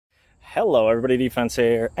Hello everybody, Defense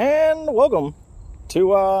here, and welcome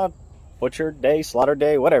to Butcher Day, Slaughter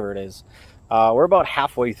Day, whatever it is. We're about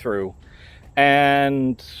halfway through,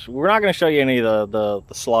 and we're not going to show you any of the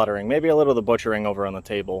slaughtering, maybe a little of the butchering over on the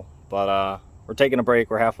table, but we're taking a break.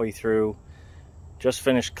 We're halfway through, just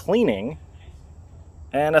finished cleaning,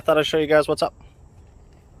 and I thought I'd show you guys what's up.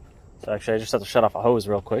 So actually I just have to shut off a hose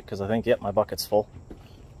real quick because I think, yep, my bucket's full.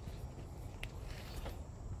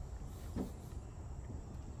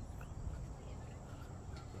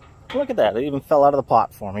 Look at that, it even fell out of the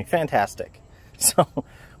pot for me. Fantastic. So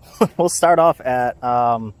we'll start off at,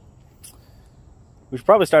 we should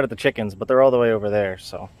probably start at the chickens, but they're all the way over there.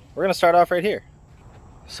 So we're gonna start off right here.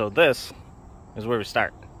 So this is where we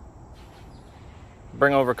start.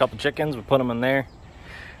 Bring over a couple chickens, we put them in there.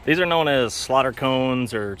 These are known as slaughter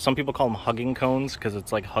cones, or some people call them hugging cones because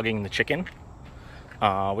it's like hugging the chicken.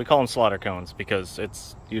 We call them slaughter cones because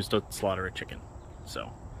it's used to slaughter a chicken. So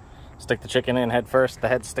stick the chicken in head first. The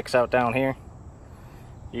head sticks out down here.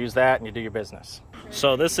 Use that and you do your business.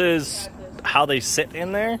 So this is how they sit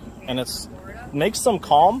in there, and it makes them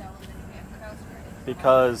calm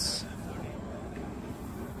because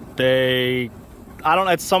they, I don't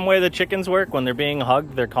know, it's some way the chickens work. When they're being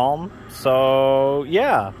hugged, they're calm. So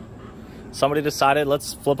yeah, somebody decided,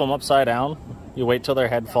 let's flip them upside down. You wait till their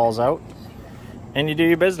head falls out and you do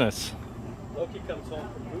your business. Loki comes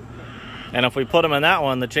home from boot camp. And if we put them in that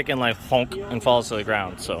one, the chicken like honk and falls to the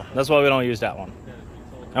ground. So that's why we don't use that one.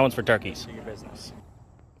 That one's for turkeys. Do your business.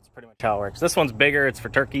 That's pretty much how it works. This one's bigger, it's for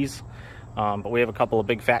turkeys. But we have a couple of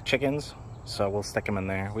big fat chickens, so we'll stick them in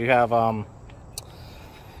there. We have, the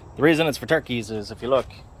reason it's for turkeys is if you look,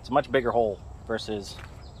 it's a much bigger hole versus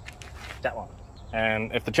that one.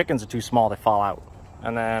 And if the chickens are too small, they fall out.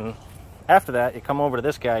 And then after that, you come over to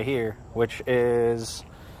this guy here, which is,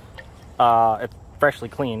 it's freshly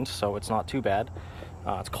cleaned, so it's not too bad.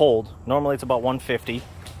 It's cold. Normally it's about 150.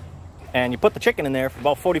 And you put the chicken in there for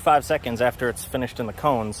about 45 seconds after it's finished in the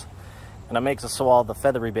cones, and it makes it so all the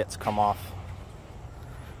feathery bits come off.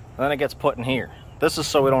 And then it gets put in here. This is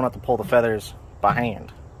so we don't have to pull the feathers by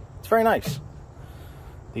hand. It's very nice.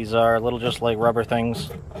 These are little just like rubber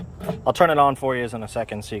things. I'll turn it on for you in a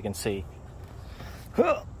second so you can see.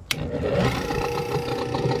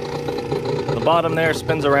 The bottom there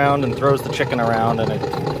spins around and throws the chicken around, and it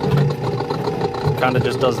kind of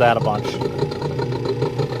just does that a bunch.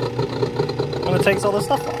 And it takes all the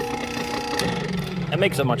stuff off. It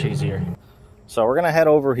makes it much easier. So we're gonna head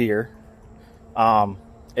over here.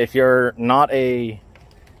 If you're not a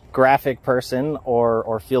graphic person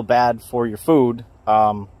or feel bad for your food,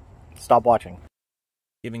 stop watching.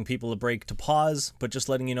 Giving people a break to pause, but just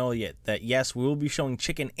letting you know that yes, we will be showing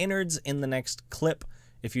chicken innards in the next clip.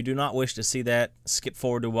 If you do not wish to see that, skip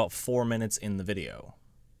forward to about 4 minutes in the video.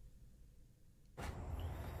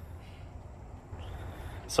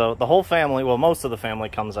 So the whole family, well, most of the family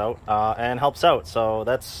comes out and helps out. So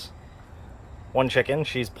that's one chicken.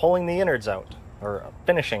 She's pulling the innards out, or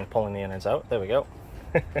finishing pulling the innards out. There we go.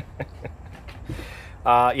 You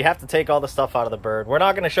have to take all the stuff out of the bird. We're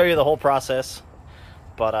not going to show you the whole process,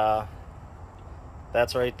 but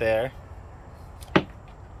that's right there.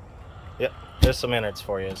 Yep, there's some innards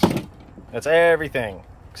for you. It's everything,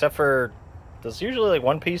 except for there's usually like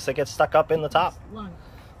one piece that gets stuck up in the top.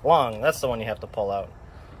 Lung, that's the one you have to pull out.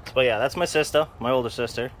 But yeah, that's my sister, my older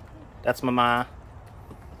sister. That's my ma.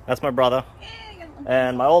 That's my brother.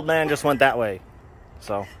 And my old man just went that way,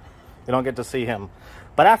 so you don't get to see him.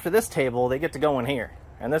 But after this table, they get to go in here.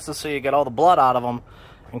 And this is so you get all the blood out of them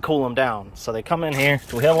and cool them down. So they come in here.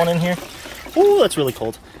 Do we have one in here? Ooh, that's really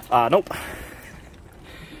cold. Nope.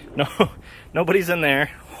 No, nobody's in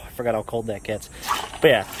there. Oh, I forgot how cold that gets. But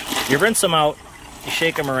yeah, you rinse them out. You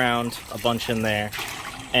shake them around a bunch in there.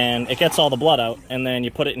 And it gets all the blood out, and then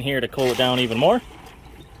you put it in here to cool it down even more.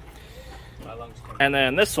 And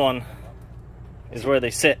then this one is where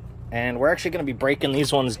they sit, and we're actually going to be breaking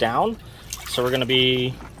these ones down. So we're going to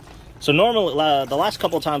be, so normally the last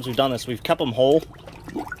couple of times we've done this, we've kept them whole,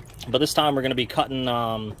 but this time we're going to be cutting,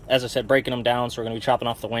 as I said, breaking them down. So we're going to be chopping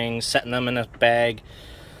off the wings, setting them in a bag,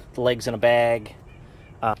 the legs in a bag,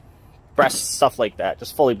 breasts, stuff like that,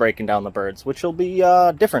 just fully breaking down the birds, which will be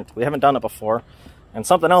different. We haven't done it before. And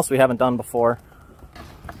something else we haven't done before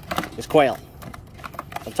is quail.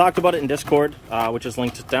 I've talked about it in Discord, which is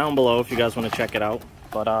linked down below if you guys want to check it out.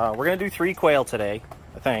 But we're going to do 3 quail today,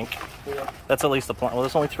 I think. Yeah. That's at least the plan. Well,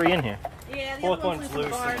 there's only 3 in here. Yeah, the other one's loose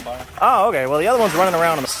in the barn. Oh, okay. Well, the other one's running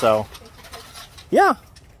around, so yeah.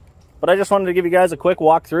 But I just wanted to give you guys a quick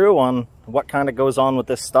walkthrough on what kind of goes on with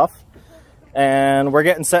this stuff. And we're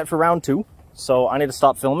getting set for round 2, so I need to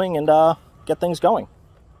stop filming and get things going.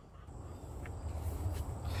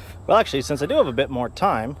 Well, actually, since I do have a bit more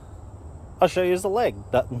time, I'll show you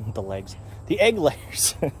the egg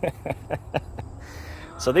layers.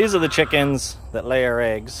 So these are the chickens that lay our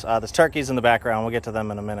eggs. There's turkeys in the background. We'll get to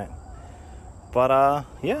them in a minute. But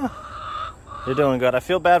yeah, they're doing good. I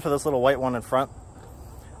feel bad for this little white one in front.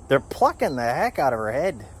 They're plucking the heck out of her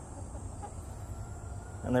head.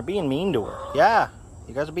 And they're being mean to her. Yeah,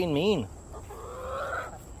 you guys are being mean.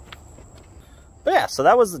 But yeah, so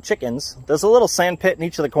that was the chickens. There's a little sand pit in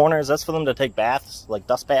each of the corners. That's for them to take baths, like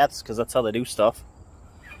dust baths, because that's how they do stuff.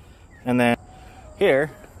 And then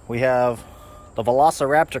here we have the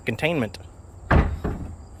Velociraptor containment.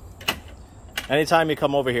 Anytime you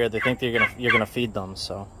come over here, they think you're gonna feed them,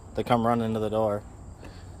 so they come running into the door.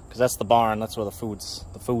 Because that's the barn. That's where the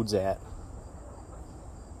food's at.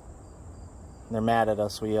 And they're mad at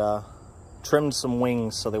us. We trimmed some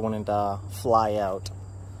wings so they wouldn't fly out.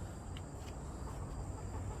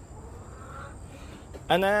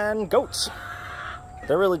 And then goats.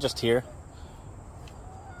 They're really just here.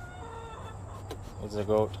 There's a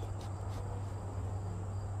goat.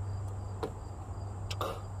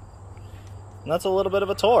 And that's a little bit of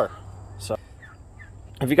a tour. So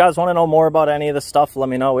if you guys want to know more about any of this stuff, let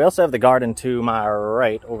me know. We also have the garden to my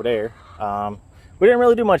right over there. We didn't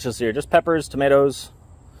really do much this year. Just peppers, tomatoes,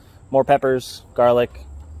 more peppers, garlic,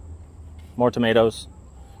 more tomatoes,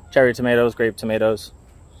 cherry tomatoes, grape tomatoes.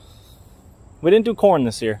 We didn't do corn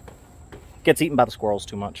this year. Gets eaten by the squirrels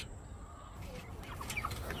too much.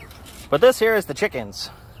 But this here is the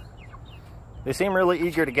chickens. They seem really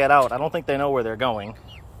eager to get out. I don't think they know where they're going.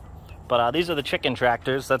 But these are the chicken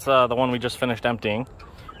tractors. That's the one we just finished emptying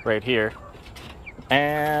right here.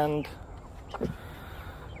 And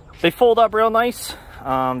they fold up real nice.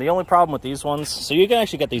 The only problem with these ones, so you can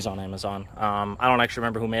actually get these on Amazon. I don't actually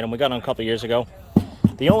remember who made them. We got them a couple years ago.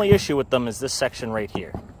 The only issue with them is this section right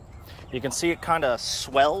here. You can see it kind of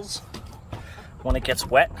swells when it gets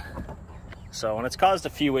wet. So, and it's caused a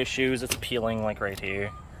few issues. It's peeling like right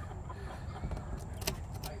here.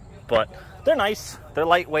 But they're nice. They're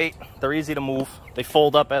lightweight. They're easy to move. They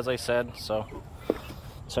fold up, as I said. So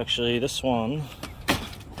it's actually, this one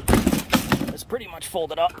is pretty much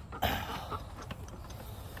folded up.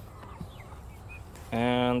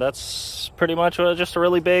 And that's pretty much just a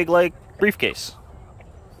really big, like, briefcase.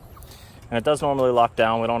 And it does normally lock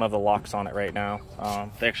down. We don't have the locks on it right now.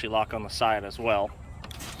 They actually lock on the side as well.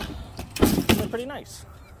 They're pretty nice.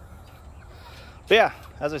 But yeah,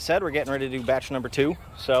 as I said, we're getting ready to do batch number 2.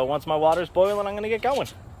 So once my water's boiling, I'm going to get going.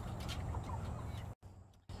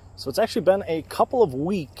 So it's actually been a couple of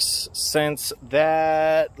weeks since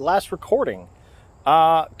that last recording.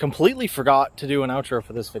 Completely forgot to do an outro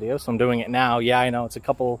for this video, so I'm doing it now. Yeah, I know it's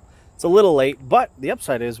a little late, but the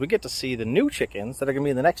upside is we get to see the new chickens that are going to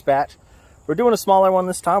be in the next batch. We're doing a smaller one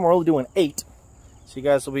this time. We're only doing 8. So you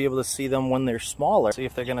guys will be able to see them when they're smaller. See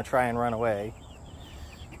if they're going to try and run away.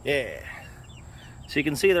 Yeah. So you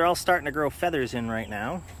can see they're all starting to grow feathers in right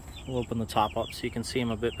now. We'll open the top up so you can see them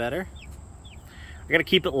a bit better. I got to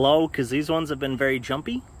keep it low because these ones have been very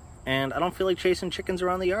jumpy. And I don't feel like chasing chickens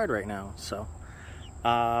around the yard right now. So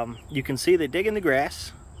you can see they dig in the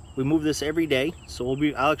grass. We move this every day. So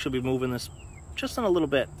I'll actually be moving this just in a little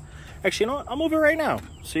bit. Actually, you know what? I'll move it right now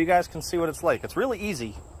so you guys can see what it's like. It's really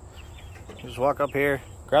easy. You just walk up here,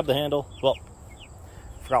 grab the handle. Well,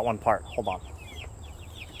 forgot one part. Hold on.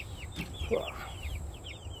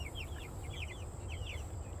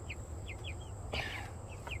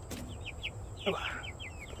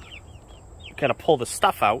 Gotta pull the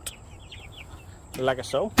stuff out like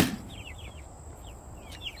so.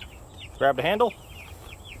 Grab the handle.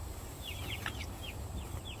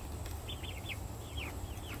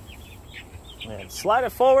 And slide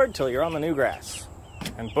it forward till you're on the new grass.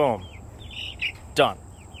 And boom. Done.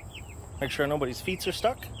 Make sure nobody's feet are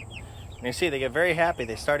stuck. And you see, they get very happy.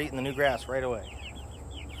 They start eating the new grass right away.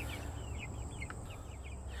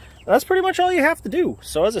 And that's pretty much all you have to do.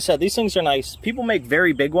 So as I said, these things are nice. People make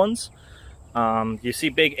very big ones. You see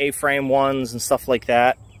big A-frame ones and stuff like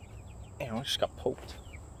that. You know, I just got poked.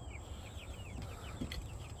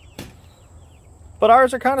 But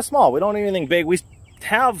ours are kind of small. We don't need anything big. We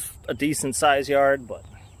have a decent size yard, but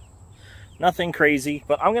nothing crazy.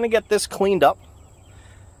 But I'm going to get this cleaned up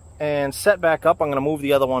and set back up. I'm going to move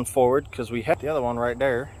the other one forward because we have the other one right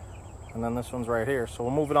there. And then this one's right here. So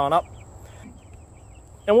we'll move it on up.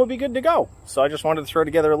 And we'll be good to go. So I just wanted to throw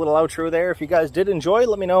together a little outro there. If you guys did enjoy,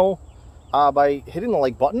 let me know by hitting the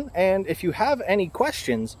like button. And if you have any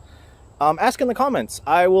questions, ask in the comments.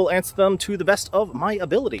 I will answer them to the best of my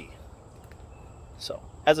ability. So,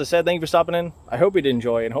 as I said, thank you for stopping in. I hope you did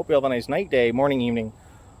enjoy and hope you have a nice night, day, morning, evening,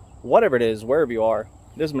 whatever it is, wherever you are.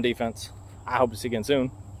 This is my defense. I hope to see you again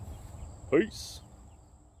soon. Peace.